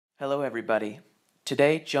Hello, everybody.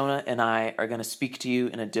 Today, Jonah and I are going to speak to you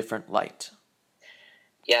in a different light.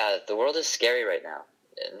 Yeah, the world is scary right now.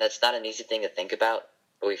 And that's not an easy thing to think about,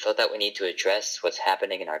 but we felt that we need to address what's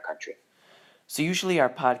happening in our country. So, usually our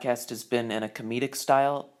podcast has been in a comedic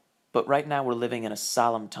style, but right now we're living in a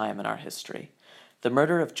solemn time in our history. The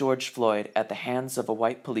murder of George Floyd at the hands of a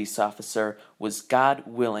white police officer was, God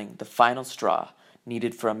willing, the final straw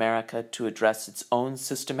needed for America to address its own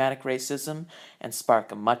systematic racism and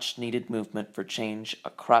spark a much needed movement for change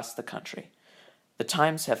across the country. The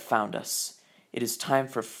times have found us. It is time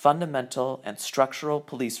for fundamental and structural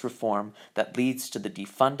police reform that leads to the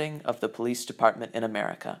defunding of the police department in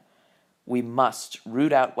America. We must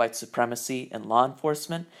root out white supremacy in law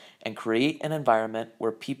enforcement and create an environment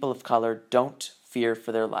where people of color don't fear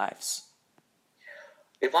for their lives.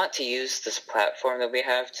 We want to use this platform that we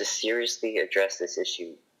have to seriously address this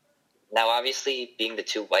issue. Now, obviously, being the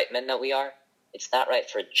two white men that we are, it's not right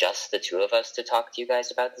for just the two of us to talk to you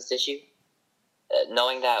guys about this issue.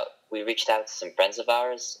 Knowing that we reached out to some friends of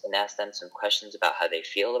ours and asked them some questions about how they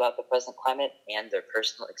feel about the present climate and their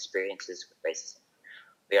personal experiences with racism.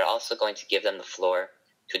 We are also going to give them the floor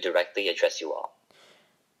to directly address you all.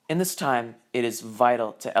 In this time, it is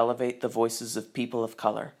vital to elevate the voices of people of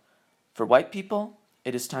color. For white people,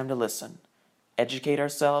 it is time to listen, educate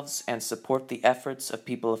ourselves, and support the efforts of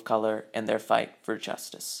people of color in their fight for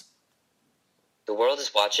justice. The world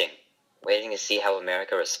is watching, waiting to see how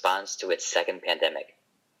America responds to its second pandemic.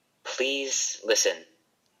 Please listen,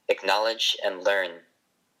 acknowledge, and learn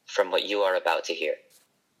from what you are about to hear.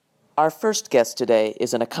 Our first guest today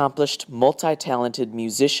is an accomplished, multi-talented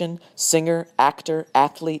musician, singer, actor,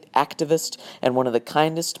 athlete, activist, and one of the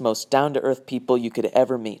kindest, most down-to-earth people you could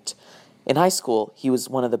ever meet. In high school, he was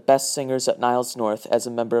one of the best singers at Niles North as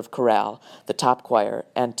a member of Chorale, the top choir,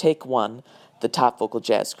 and Take One, the top vocal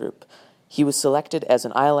jazz group. He was selected as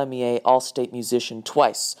an ILMEA All-State Musician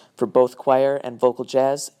twice for both choir and vocal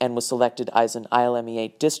jazz, and was selected as an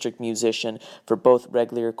ILMEA District Musician for both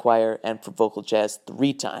regular choir and for vocal jazz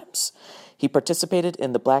 3 times. He participated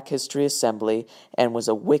in the Black History Assembly and was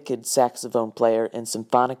a wicked saxophone player in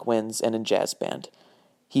symphonic winds and in jazz band.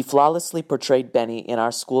 He flawlessly portrayed Benny in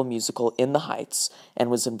our school musical In the Heights and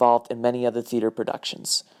was involved in many other theater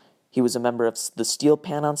productions. He was a member of the Steel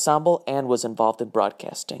Pan Ensemble and was involved in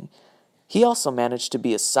broadcasting. He also managed to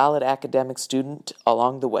be a solid academic student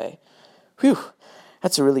along the way. Whew,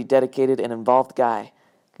 that's a really dedicated and involved guy.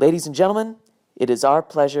 Ladies and gentlemen, it is our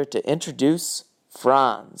pleasure to introduce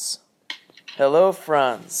Franz. Hello,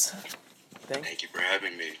 Franz. Thank you for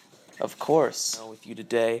having me. Of course. With you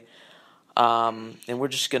today. And we're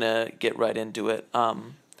just going to get right into it.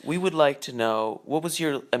 We would like to know, what was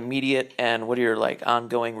your immediate and what are your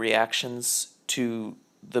ongoing reactions to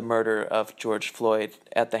the murder of George Floyd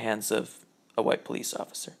at the hands of a white police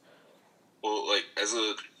officer? Well, as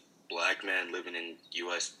a black man living in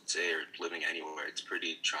USA or living anywhere, it's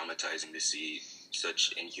pretty traumatizing to see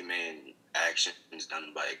such inhumane actions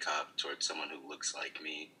done by a cop towards someone who looks like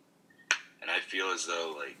me. And I feel as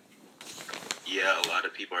though, a lot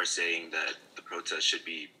of people are saying that the protest should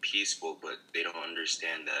be peaceful, but they don't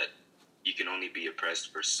understand that you can only be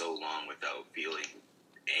oppressed for so long without feeling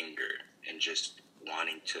anger and just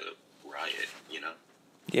wanting to riot,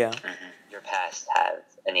 Yeah. Your past have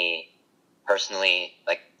any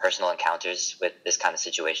personal encounters with this kind of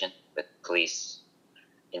situation, with police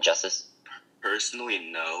injustice?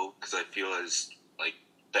 Personally, no, because I feel as,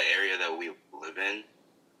 the area that we live in,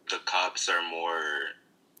 the cops are more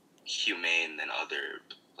humane than other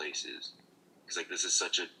places. Because, this is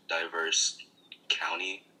such a diverse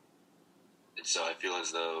county, and so I feel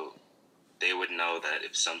as though they would know that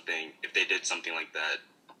if they did something like that,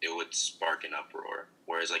 it would spark an uproar.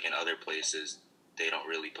 Whereas, in other places, they don't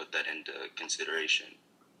really put that into consideration.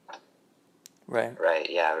 Right. Right,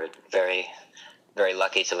 yeah, we're very, very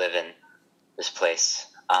lucky to live in this place.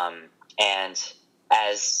 And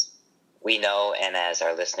as we know, and as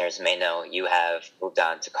our listeners may know, you have moved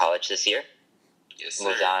on to college this year. Yes, sir.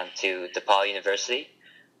 Moved on to DePaul University.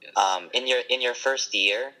 Yes. In your first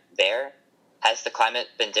year there, has the climate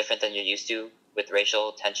been different than you're used to with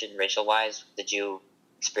racial tension, racial-wise? Did you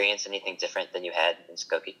experience anything different than you had in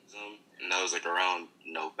Skokie? And that was around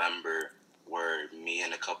November, where me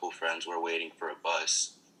and a couple friends were waiting for a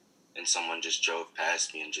bus, and someone just drove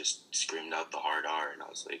past me and just screamed out the hard R, and I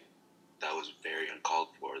was like, that was very uncalled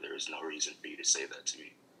for. There was no reason for you to say that to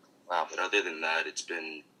me. Wow. But other than that, it's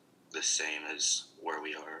been the same as where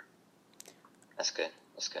we are. That's good.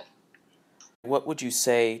 What would you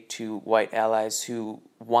say to white allies who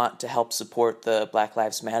want to help support the Black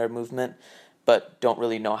Lives Matter movement, but don't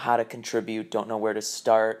really know how to contribute, don't know where to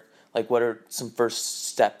start? Like, what are some first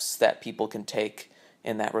steps that people can take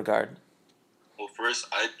in that regard? Well, first,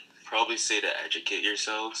 I'd probably say to educate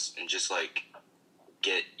yourselves and just like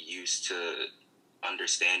get used to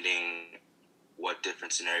understanding what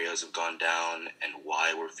different scenarios have gone down and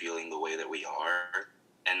why we're feeling the way that we are.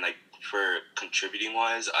 And like for contributing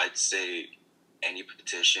wise, I'd say any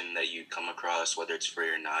petition that you come across, whether it's free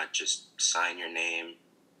or not, just sign your name.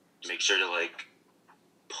 Make sure to like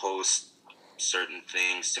post certain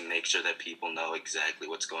things to make sure that people know exactly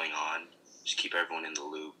what's going on. Just keep everyone in the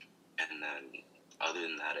loop. And then other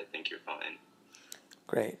than that, I think you're fine.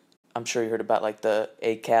 Great. I'm sure you heard about like the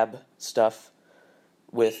ACAB stuff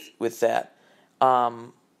with that.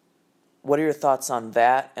 What are your thoughts on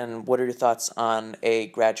that, and what are your thoughts on a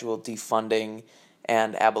gradual defunding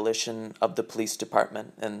and abolition of the police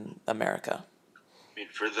department in America? I mean,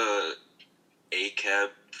 for the ACAB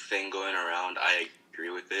thing going around, I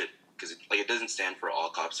agree with it because it doesn't stand for all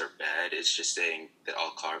cops are bad. It's just saying that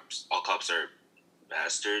all cops are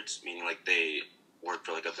bastards, meaning like they work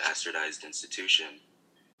for like a bastardized institution.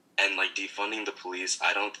 And like defunding the police,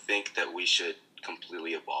 I don't think that we should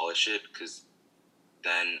completely abolish it because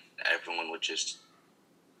then everyone would just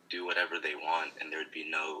do whatever they want, and there would be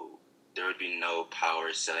no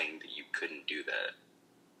power saying that you couldn't do that.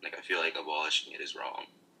 Like I feel like abolishing it is wrong.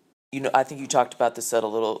 I think you talked about this a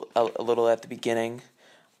little at the beginning,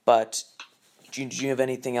 but do you have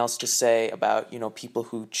anything else to say about people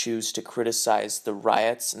who choose to criticize the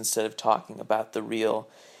riots instead of talking about the real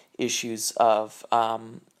issues of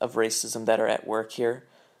racism that are at work here?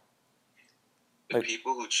 The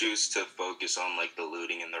people who choose to focus on like the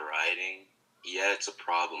looting and the rioting, yeah, it's a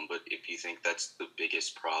problem. But if you think that's the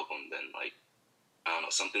biggest problem, then like I don't know,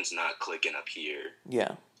 something's not clicking up here.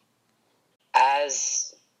 Yeah.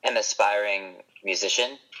 As an aspiring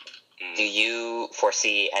musician, do you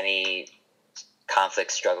foresee any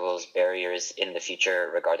conflict, struggles, barriers in the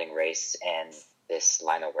future regarding race and this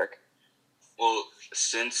line of work? Well,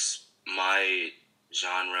 since my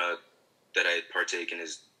genre that I partake in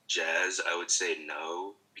is jazz, I would say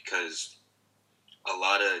no, because a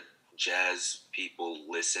lot of jazz people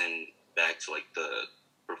listen back to like the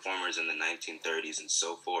performers in the 1930s and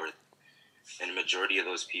so forth, and a majority of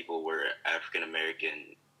those people were African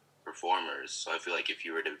American performers. So I feel like if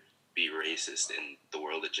you were to be racist in the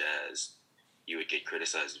world of jazz, you would get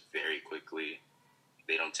criticized very quickly.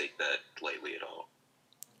 They don't take that lightly at all.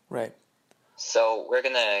 Right. So we're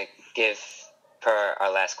going to give, for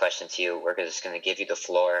our last question to you, we're just going to give you the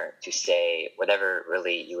floor to say whatever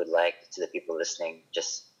really you would like to the people listening,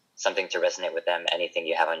 just something to resonate with them, anything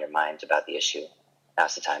you have on your mind about the issue.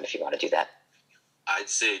 Now's the time if you want to do that. I'd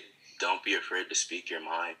say don't be afraid to speak your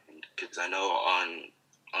mind, because I know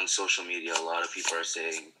on social media a lot of people are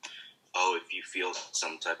saying, oh, if you feel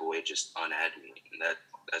some type of way, just unadd me. And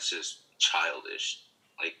that's just childish.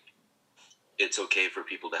 Like, it's okay for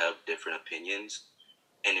people to have different opinions.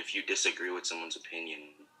 And if you disagree with someone's opinion,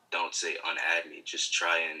 don't say unadd me. Just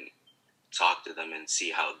try and talk to them and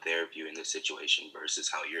see how they're viewing the situation versus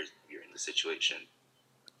how you're viewing the situation.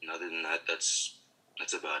 And other than that, that's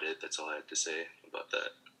about it. That's all I have to say about that.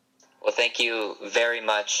 Well, thank you very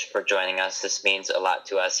much for joining us. This means a lot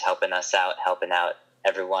to us, helping out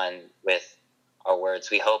everyone with our words.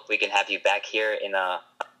 We hope we can have you back here in a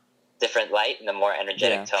different light, in a more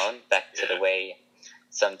energetic tone, back to the way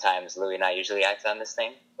sometimes Louis and I usually act on this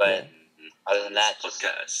thing. But other than that, just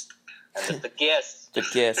the guest. The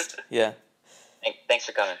guest, yeah. Thanks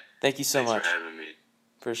for coming. Thank you so much. Thanks for having me.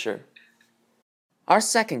 For sure. Our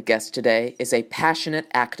second guest today is a passionate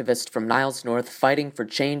activist from Niles North fighting for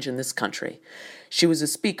change in this country. She was a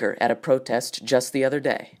speaker at a protest just the other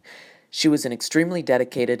day. She was an extremely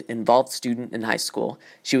dedicated, involved student in high school.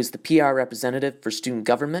 She was the PR representative for student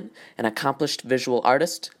government, an accomplished visual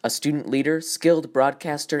artist, a student leader, skilled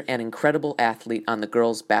broadcaster, and incredible athlete on the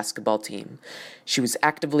girls' basketball team. She was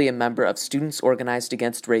actively a member of Students Organized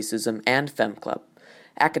Against Racism and Femme Club.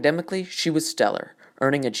 Academically, she was stellar,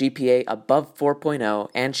 earning a GPA above 4.0,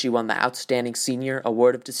 and she won the Outstanding Senior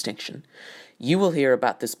Award of Distinction. You will hear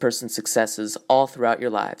about this person's successes all throughout your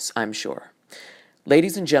lives, I'm sure.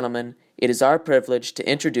 Ladies and gentlemen, it is our privilege to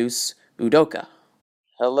introduce Udoka.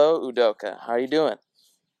 Hello, Udoka. How are you doing?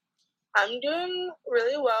 I'm doing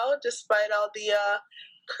really well, despite all the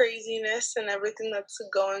craziness and everything that's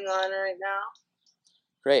going on right now.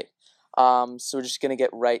 Great. So we're just going to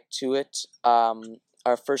get right to it.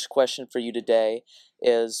 Our first question for you today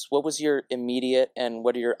is, what was your immediate and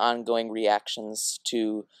what are your ongoing reactions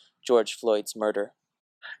to George Floyd's murder?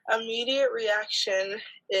 Immediate reaction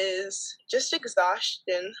is just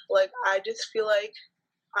exhaustion. Like, I just feel like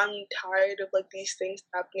I'm tired of like these things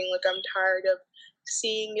happening. Like, I'm tired of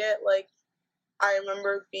seeing it. Like, I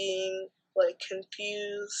remember being like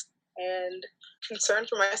confused and concerned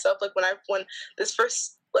for myself. Like when this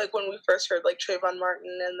first like when we first heard like Trayvon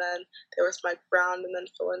Martin, and then there was Mike Brown, and then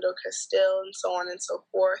Philando Castile, and so on and so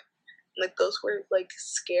forth. Like those were like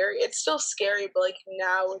scary. It's still scary, but like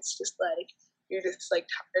now it's just like you're just like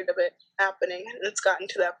tired of it happening, and it's gotten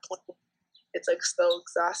to that point. It's like so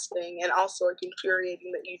exhausting and also like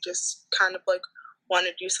infuriating that you just kind of like want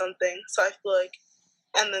to do something. So I feel like,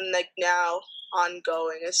 and then like now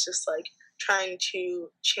ongoing, it's just like trying to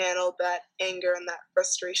channel that anger and that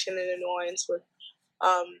frustration and annoyance with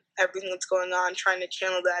everything that's going on, trying to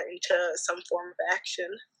channel that into some form of action.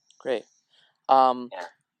 Great.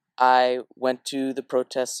 I went to the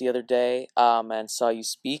protests the other day and saw you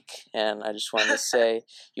speak, and I just wanted to say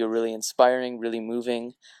you're really inspiring, really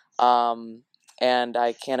moving. And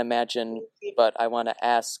I can't imagine, but I want to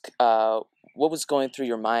ask, what was going through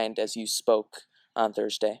your mind as you spoke on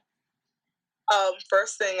Thursday?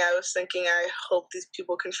 First thing I was thinking, I hope these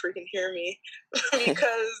people can freaking hear me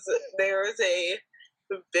because there was a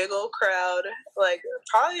big old crowd. Like,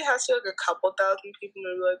 probably has to be like a couple thousand people,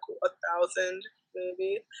 maybe like 1,000,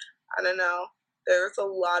 maybe. I don't know. There was a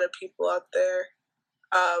lot of people out there.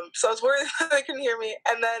 So I was worried that they couldn't hear me.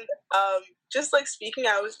 And then just like speaking,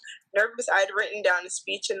 I was nervous. I had written down a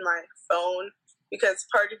speech in my phone because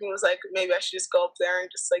part of me was like, maybe I should just go up there and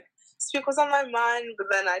just like speak what's on my mind. But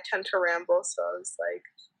then I tend to ramble. So I was like,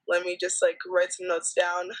 let me just like write some notes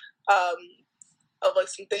down of like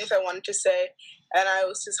some things I wanted to say. And I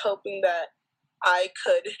was just hoping that I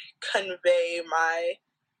could convey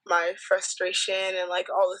my frustration and like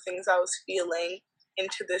all the things I was feeling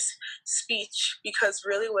into this speech, because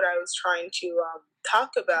really what I was trying to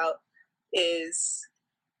talk about is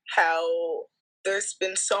how there's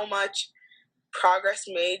been so much progress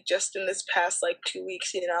made just in this past like 2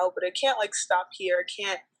 weeks, but it can't like stop here. It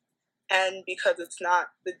can't end because it's not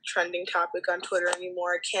the trending topic on Twitter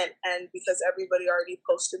anymore. It can't end because everybody already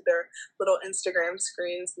posted their little Instagram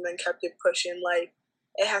screens and then kept it pushing. Like,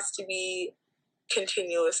 it has to be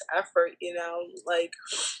continuous effort, like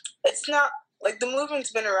it's not like the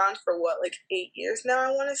movement's been around for what, like 8 years now,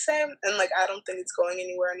 I want to say, and like I don't think it's going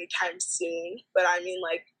anywhere anytime soon. But I mean,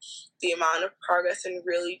 like, the amount of progress and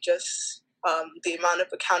really just the amount of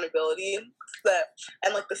accountability that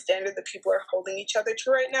and like the standard that people are holding each other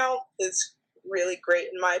to right now is really great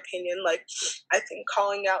in my opinion. Like, I think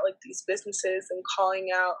calling out like these businesses and calling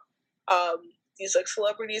out these like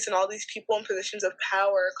celebrities and all these people in positions of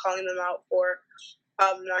power, calling them out for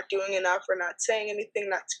not doing enough or not saying anything,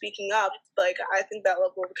 not speaking up. Like, I think that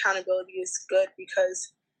level of accountability is good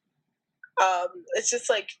because it's just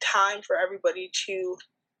like time for everybody to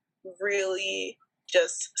really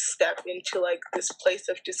just step into like this place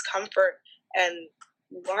of discomfort and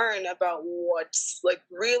learn about what's like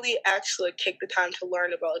really actually take the time to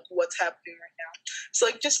learn about like what's happening right now. So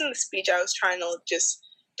like just in the speech, I was trying to just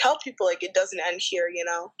tell people like it doesn't end here,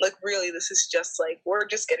 like really this is just like we're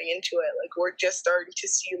just getting into it. Like, we're just starting to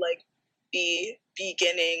see like the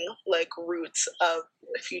beginning like roots of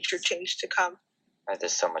the future change to come.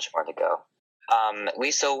 There's so much more to go.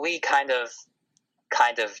 We kind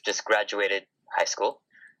of just graduated high school.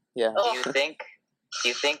 Yeah. Do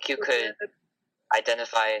you think you could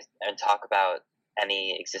identify and talk about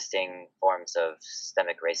any existing forms of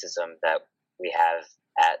systemic racism that we have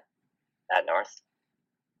at North?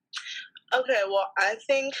 Okay, well, I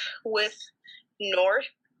think with North,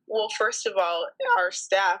 well, first of all, our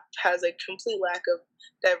staff has a complete lack of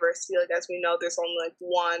diversity. Like, as we know, there's only like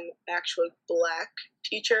one actually Black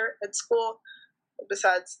teacher at school.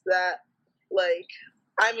 Besides that, like,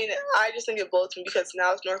 I mean, I just think it blows me because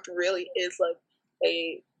now North really is like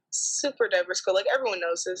a super diverse school. Like, everyone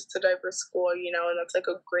knows this, it's a diverse school, and that's like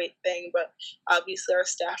a great thing. But obviously, our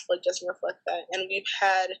staff like doesn't reflect that, and we've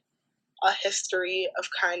had a history of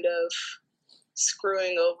kind of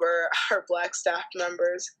screwing over our Black staff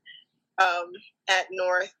members at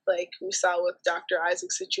North, like we saw with Dr.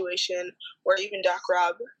 Isaac's situation, or even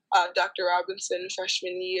Dr. Robinson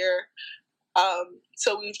freshman year.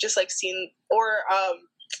 So we've just like seen, or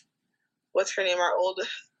what's her name, our old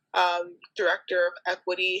director of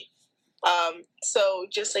equity. So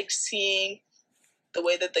just like seeing the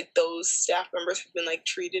way that like those staff members have been like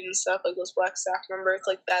treated and stuff, like those Black staff members,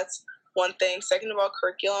 like that's one thing. Second of all,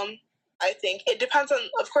 curriculum. I think it depends on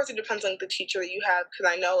the teacher that you have,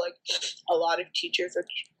 because I know like a lot of teachers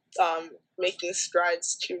are making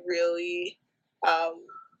strides to really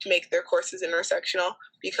make their courses intersectional,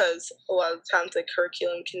 because a lot of times like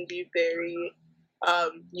curriculum can be very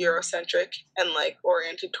Eurocentric and like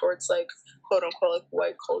oriented towards like quote unquote like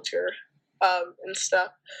white culture. and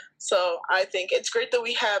stuff. So I think it's great that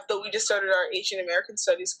we just started our Asian American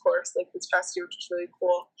Studies course like this past year, which is really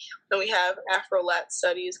cool. Then we have Afro-Lat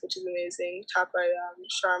Studies, which is amazing, taught by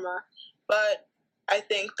Sharma. But I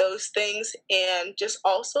think those things, and just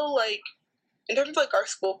also like in terms of like our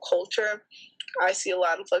school culture, I see a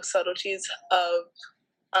lot of like subtleties of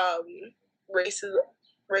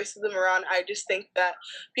racism around. I just think that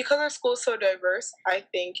because our school is so diverse, I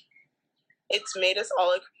think it's made us all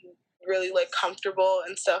like really like comfortable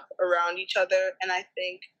and stuff around each other. And I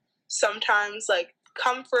think sometimes like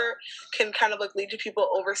comfort can kind of like lead to people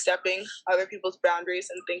overstepping other people's boundaries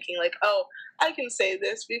and thinking like, oh, I can say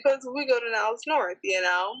this because we go to Niles North, you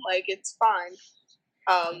know, like it's fine.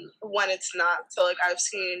 When it's not. So like I've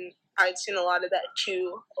seen a lot of that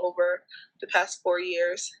too over the past 4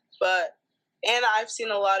 years. And I've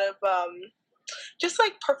seen a lot of just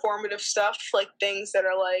like performative stuff, like things that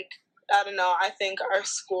are like, I don't know, I think our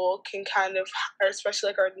school can kind of, or especially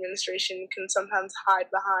like our administration can sometimes hide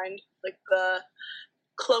behind like the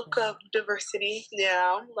cloak of diversity, you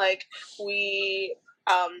know, like we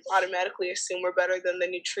automatically assume we're better than the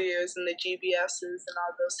New Triers and the GBSs and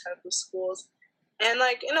all those type of schools. And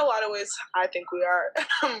like in a lot of ways, I think we are,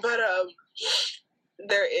 but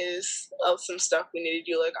there is some stuff we need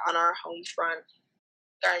to do like on our home front.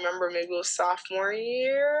 I remember maybe it was sophomore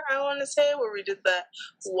year, I want to say, where we did the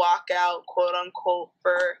walkout, quote unquote,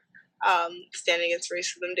 for Standing Against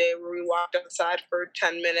Racism Day, where we walked outside for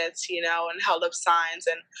 10 minutes, you know, and held up signs,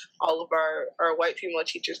 and all of our white female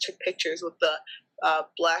teachers took pictures with the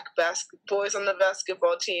black boys on the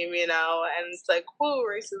basketball team, you know, and it's like, whoo,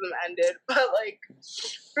 racism ended. But like,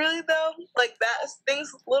 really though, like that,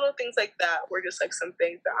 little things like that were just like some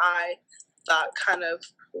things that I thought kind of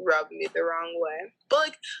rubbed me the wrong way. But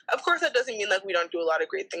like, of course, that doesn't mean like we don't do a lot of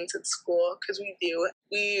great things at school, because we do.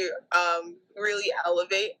 We really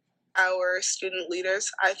elevate our student leaders,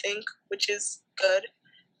 I think, which is good.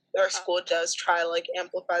 Our school does try to like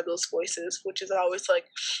amplify those voices, which is always like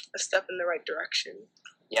a step in the right direction.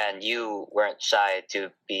 Yeah, and you weren't shy to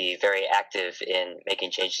be very active in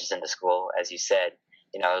making changes in the school. As you said,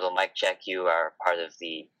 you know, little mic check, you are part of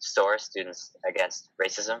the STORE, Students Against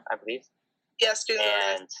Racism, I believe. Yeah, students.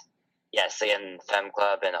 And yes, again, Fem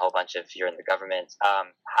Club and a whole bunch of, you're in the government.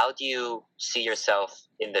 How do you see yourself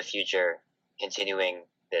in the future continuing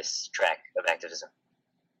this track of activism?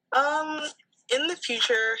 In the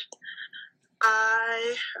future,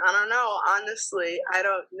 I don't know. Honestly, I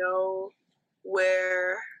don't know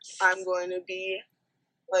where I'm going to be.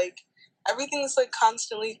 Like, everything's like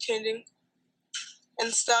constantly changing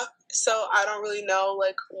and stuff. So I don't really know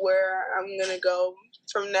like where I'm gonna go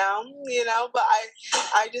from now, you know. But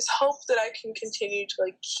I just hope that I can continue to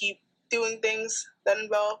like keep doing things that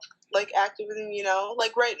involve like activism, you know.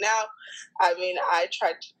 Like right now, I mean, I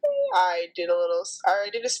did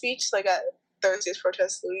a speech like at Thursday's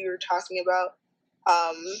protest that we were talking about.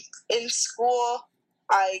 In school,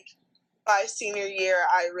 by senior year,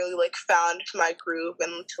 I really like found my groove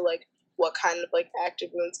and to like what kind of like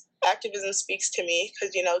activism speaks to me,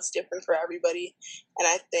 because you know it's different for everybody. And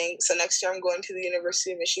I think so next year I'm going to the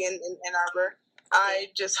University of Michigan in Ann Arbor. I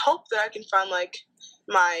just hope that I can find like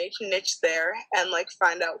my niche there and like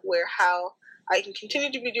find out how I can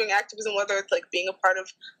continue to be doing activism, whether it's like being a part of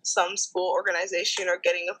some school organization or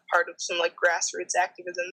getting a part of some like grassroots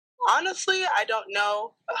activism. Honestly, I don't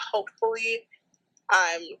know. Hopefully,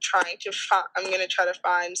 I'm going to try to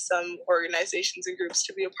find some organizations and groups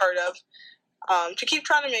to be a part of, to keep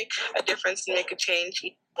trying to make a difference and make a change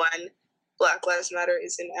when Black Lives Matter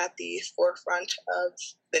isn't at the forefront of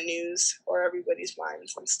the news or everybody's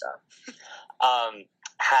minds and stuff.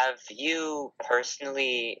 Have you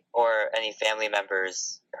personally or any family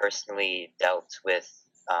members personally dealt with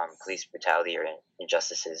police brutality or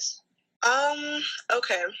injustices?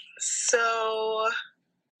 Okay. So,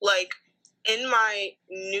 like, in my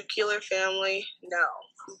nuclear family, no.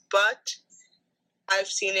 But I've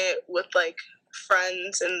seen it with, like,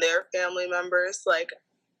 friends and their family members, like,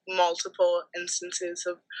 multiple instances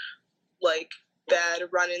of, like, bad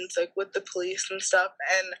run-ins, like, with the police and stuff.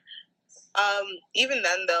 And even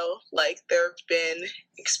then, though, like, there have been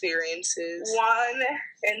experiences. One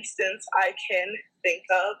instance I can think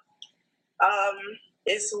of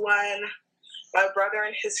is when my brother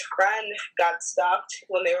and his friend got stopped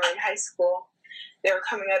when they were in high school. They were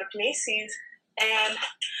coming out of Macy's, and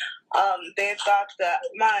they thought that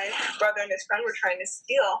my brother and his friend were trying to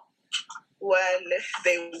steal when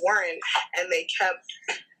they weren't, and they kept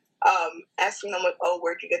asking them, like, oh,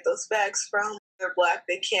 where'd you get those bags from? They're Black,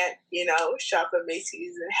 they can't, you know, shop at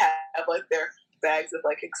Macy's and have, like, their bags of,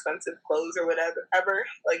 like, expensive clothes or whatever.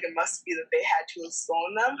 Like, it must be that they had to have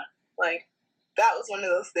stolen them. Like, that was one of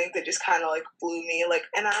those things that just kind of like blew me. Like,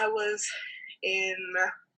 and I think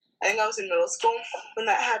I was in middle school when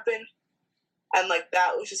that happened. And like,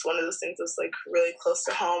 that was just one of those things that's like really close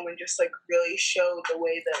to home and just like really showed the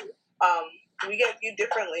way that we get viewed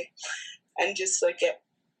differently and just like get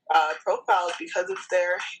profiled because of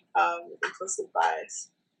their implicit bias.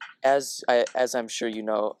 As I'm sure you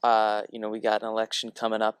know, we got an election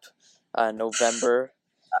coming up, November.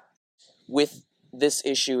 With this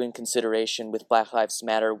issue in consideration, with Black Lives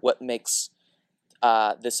Matter, what makes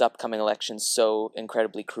this upcoming election so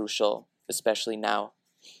incredibly crucial, especially now?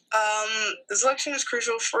 This election is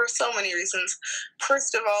crucial for so many reasons.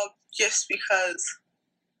 First of all, just because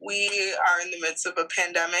we are in the midst of a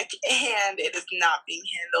pandemic and it is not being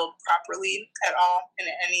handled properly at all in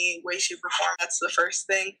any way, shape, or form. That's the first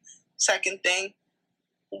thing. Second thing,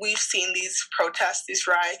 we've seen these protests, these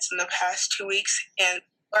riots in the past 2 weeks, and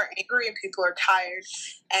people are angry and people are tired.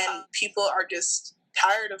 And people are just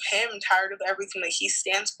tired of him, tired of everything that he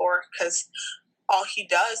stands for, because all he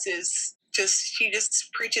does is he just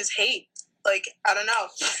preaches hate. Like, I don't know.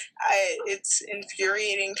 It's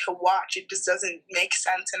infuriating to watch. It just doesn't make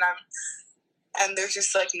sense, and there's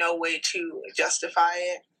just like no way to justify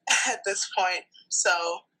it at this point. So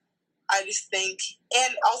I just think,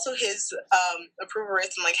 and also his approval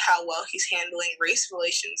rates and like how well he's handling race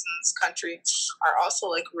relations in this country are also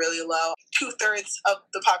like really low. 2/3 of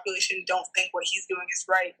the population don't think what he's doing is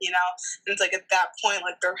right, you know? And it's like at that point,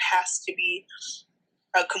 like there has to be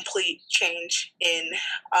a complete change in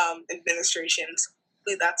administrations.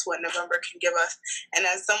 That's what November can give us. And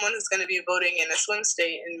as someone who's going to be voting in a swing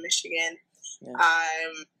state in Michigan, yeah,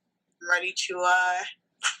 I'm ready to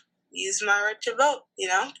use my right to vote,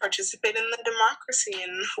 participate in the democracy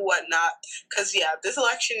and whatnot. Because, yeah, this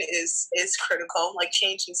election is critical. Like,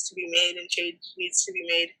 change needs to be made, and change needs to be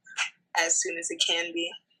made as soon as it can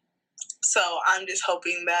be. So I'm just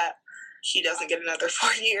hoping that he doesn't get another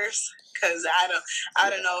 4 years, because I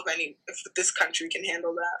don't know if this country can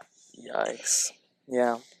handle that. Yikes.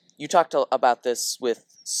 Yeah. You talked about this with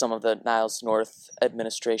some of the Niles North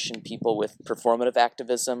administration people with performative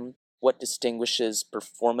activism. What distinguishes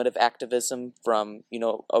performative activism from,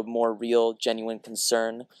 a more real, genuine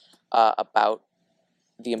concern about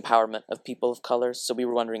the empowerment of people of color? So we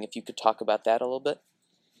were wondering if you could talk about that a little bit.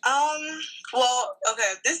 Well,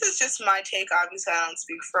 okay, this is just my take. Obviously, I don't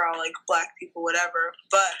speak for all, like, Black people, whatever.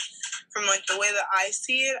 But from, like, the way that I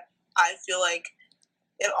see it, I feel like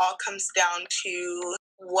it all comes down to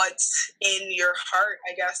what's in your heart,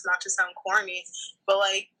 I guess, not to sound corny. But,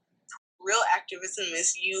 like, real activism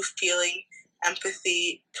is you feeling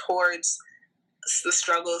empathy towards the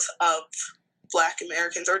struggles of Black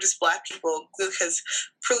Americans or just Black people, because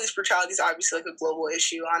police brutality is obviously like a global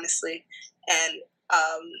issue, honestly, and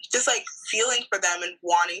just like feeling for them and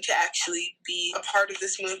wanting to actually be a part of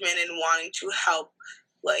this movement and wanting to help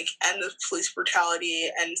like end the police brutality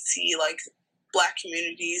and see like Black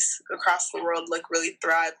communities across the world like really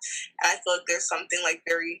thrive. And I feel like there's something like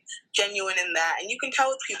very genuine in that, and you can tell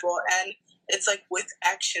with people. And it's like with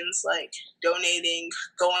actions like donating,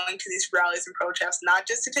 going to these rallies and protests, not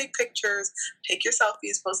just to take pictures, take your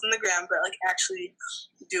selfies, post on the gram, but like actually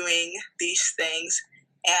doing these things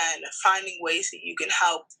and finding ways that you can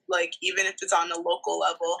help, like even if it's on a local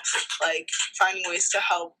level, like finding ways to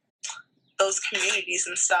help those communities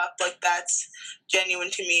and stuff, like that's genuine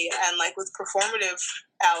to me. And like with performative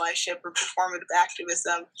allyship or performative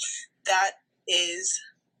activism, that is,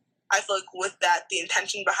 I feel like with that, the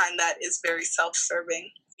intention behind that is very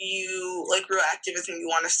self-serving. You, like real activism, you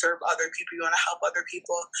want to serve other people, you want to help other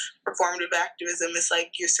people. Performative activism is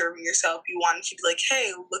like you're serving yourself. You want to be like, hey,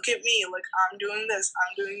 look at me, like I'm doing this,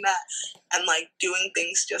 I'm doing that. And like doing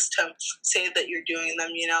things just to say that you're doing them,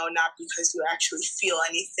 not because you actually feel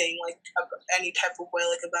anything, like any type of way,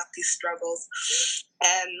 like about these struggles.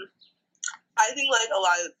 And I think like a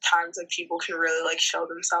lot of times like people can really like show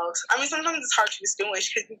themselves. I mean, sometimes it's hard to distinguish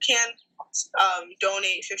because you can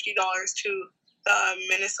donate $50 to the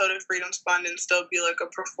Minnesota Freedoms Fund and still be like a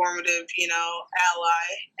performative, ally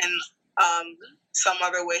in some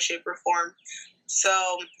other way, shape, or form. So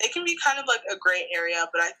it can be kind of like a gray area,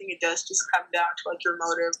 but I think it does just come down to like your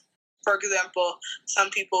motive. For example, some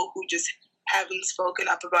people who just haven't spoken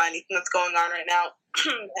up about anything that's going on right now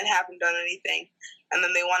and haven't done anything, and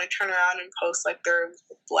then they want to turn around and post like their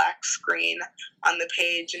Black screen on the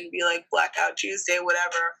page and be like Blackout Tuesday,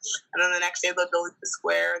 whatever, and then the next day they'll delete the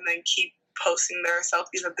square and then keep posting their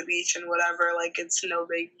selfies at the beach and whatever, like it's no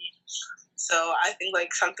biggie. So I think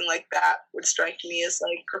like something like that would strike me as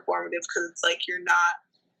like performative, because it's like you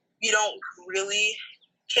don't really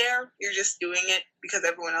care. You're just doing it because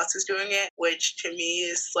everyone else is doing it, which to me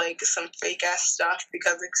is like some fake ass stuff.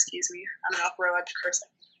 Because excuse me, I don't know if we're allowed to curse.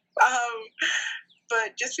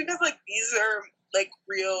 But just because like these are like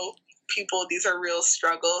real people, these are real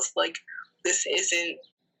struggles. Like this isn't,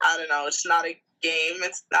 I don't know, it's not a game.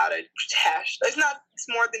 It's not a hash. It's not. It's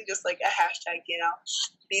more than just like a hashtag. You know,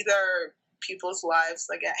 these are people's lives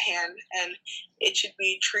like at hand, and it should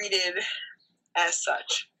be treated as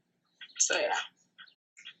such. So yeah.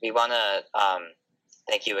 We want to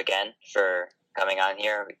thank you again for coming on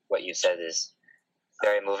here. What you said is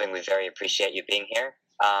very moving. We very appreciate you being here.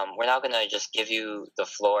 We're now going to just give you the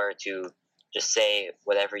floor to just say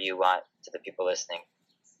whatever you want to the people listening.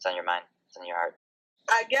 It's on your mind. It's on your heart.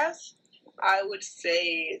 I guess I would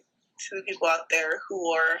say to the people out there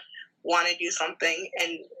who want to do something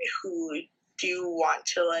and who do want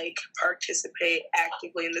to like participate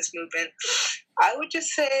actively in this movement, I would just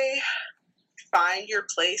say find your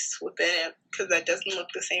place within it, because that doesn't look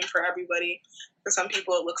the same for everybody. For some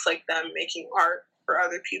people, it looks like them making art. For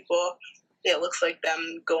other people, it looks like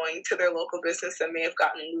them going to their local business that may have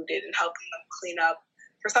gotten looted and helping them clean up.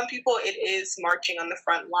 For some people, it is marching on the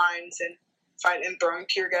front lines and fighting and throwing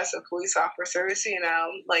tear gas at police officers. You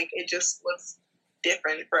know, like it just looks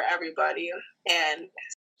different for everybody. And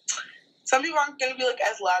some people aren't going to be like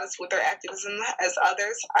as loud as with their activism as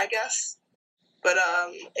others, I guess. But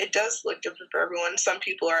it does look different for everyone. Some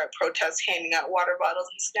people are at protests handing out water bottles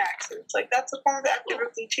and snacks. And it's like, that's a form of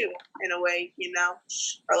activism too, in a way, you know?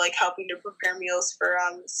 Or like helping to prepare meals for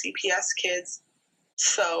CPS kids.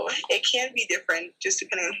 So it can be different just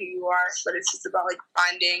depending on who you are. But it's just about like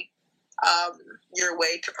finding your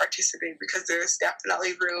way to participate, because there's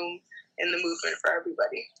definitely room in the movement for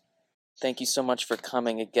everybody. Thank you so much for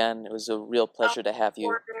coming again. It was a real pleasure to have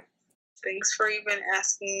you. Thanks for even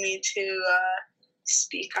asking me to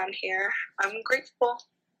speak on here. I'm grateful.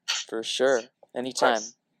 For sure. Anytime.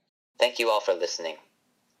 Thank you all for listening.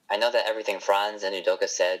 I know that everything Franz and Udoka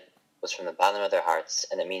said was from the bottom of their hearts,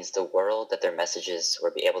 and it means the world that their messages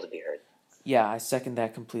were able to be heard. Yeah, I second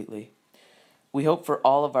that completely. We hope for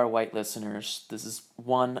all of our white listeners, this is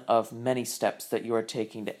one of many steps that you are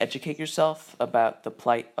taking to educate yourself about the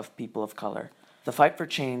plight of people of color. The fight for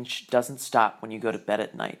change doesn't stop when you go to bed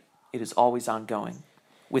at night. It is always ongoing.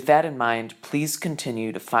 With that in mind, please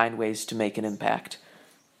continue to find ways to make an impact.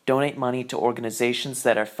 Donate money to organizations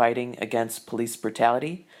that are fighting against police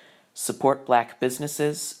brutality, support black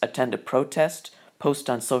businesses, attend a protest, post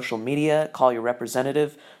on social media, call your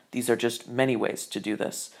representative. These are just many ways to do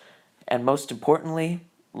this. And most importantly,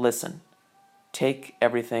 listen. Take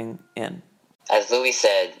everything in. As Louis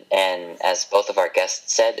said, and as both of our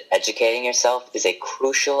guests said, educating yourself is a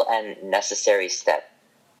crucial and necessary step.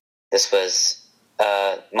 This was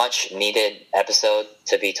a much needed episode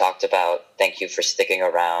to be talked about. Thank you for sticking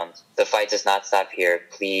around. The fight does not stop here.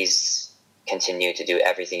 Please continue to do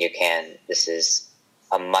everything you can. This is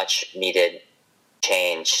a much needed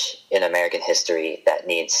change in American history that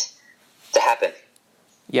needs to happen.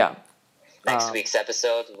 Yeah. Next week's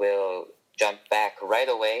episode, we'll jump back right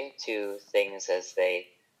away to things as they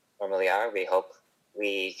normally are. We hope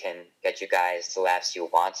we can get you guys the laughs you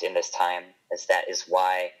want in this time, as that is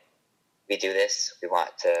why we do this. We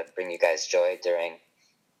want to bring you guys joy during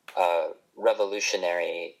a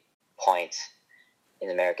revolutionary point in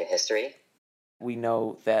American history. We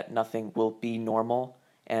know that nothing will be normal,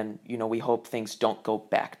 and, we hope things don't go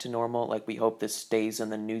back to normal. Like, we hope this stays in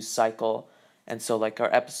the news cycle. And so, like,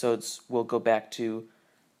 our episodes will go back to,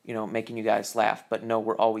 making you guys laugh. But no,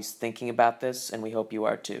 we're always thinking about this, and we hope you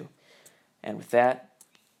are too. And with that,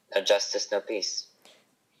 No justice, no peace.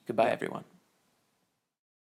 goodbye, everyone.